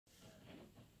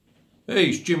Hey,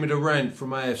 it's Jimmy the Rant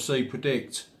from a.f.c.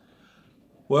 Predict.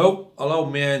 Well, I'll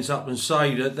hold my hands up and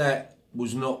say that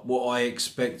was not what I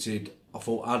expected. I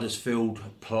thought Huddersfield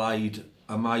played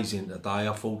amazing today.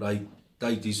 I thought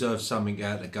they deserved something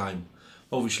out of the game.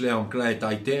 Obviously, I'm glad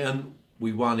they didn't.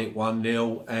 We won it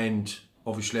 1-0 and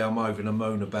obviously I'm over the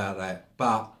moon about that.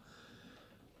 But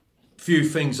a few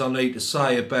things I need to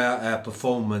say about our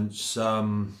performance.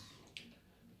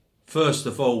 First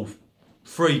of all,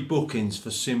 3 bookings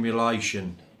for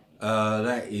simulation.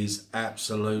 That is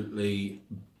absolutely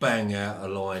bang out of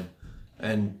line.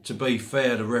 And to be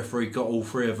fair, the referee got all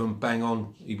 3 of them bang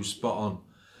on. He was spot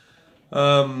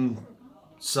on.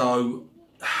 So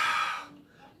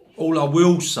all I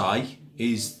will say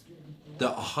is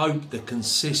that I hope the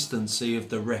consistency of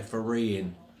the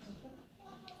refereeing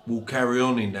will carry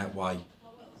on in that way.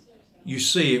 You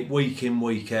see it week in,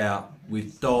 week out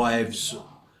with dives,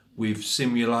 with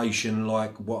simulation,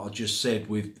 like what I just said,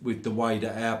 with the way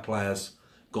that our players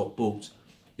got booked.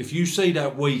 If you see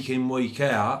that week in, week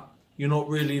out, you're not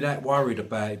really that worried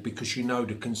about it because you know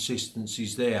the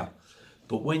consistency's there.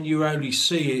 But when you only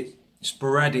see it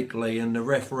sporadically and the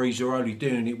referees are only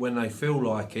doing it when they feel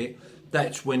like it,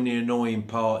 that's when the annoying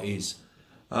part is.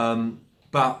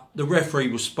 But the referee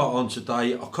was spot on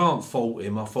today. I can't fault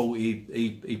him. I thought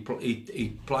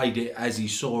he played it as he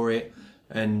saw it.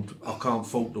 And I can't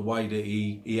fault the way that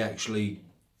he actually,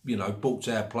 you know, booked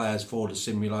our players for the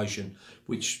simulation,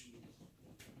 which,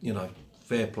 you know,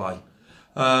 fair play.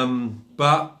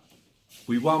 But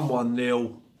we won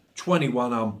 1-0,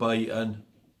 21 unbeaten.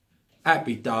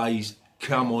 Happy days.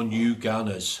 Come on, you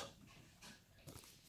Gunners.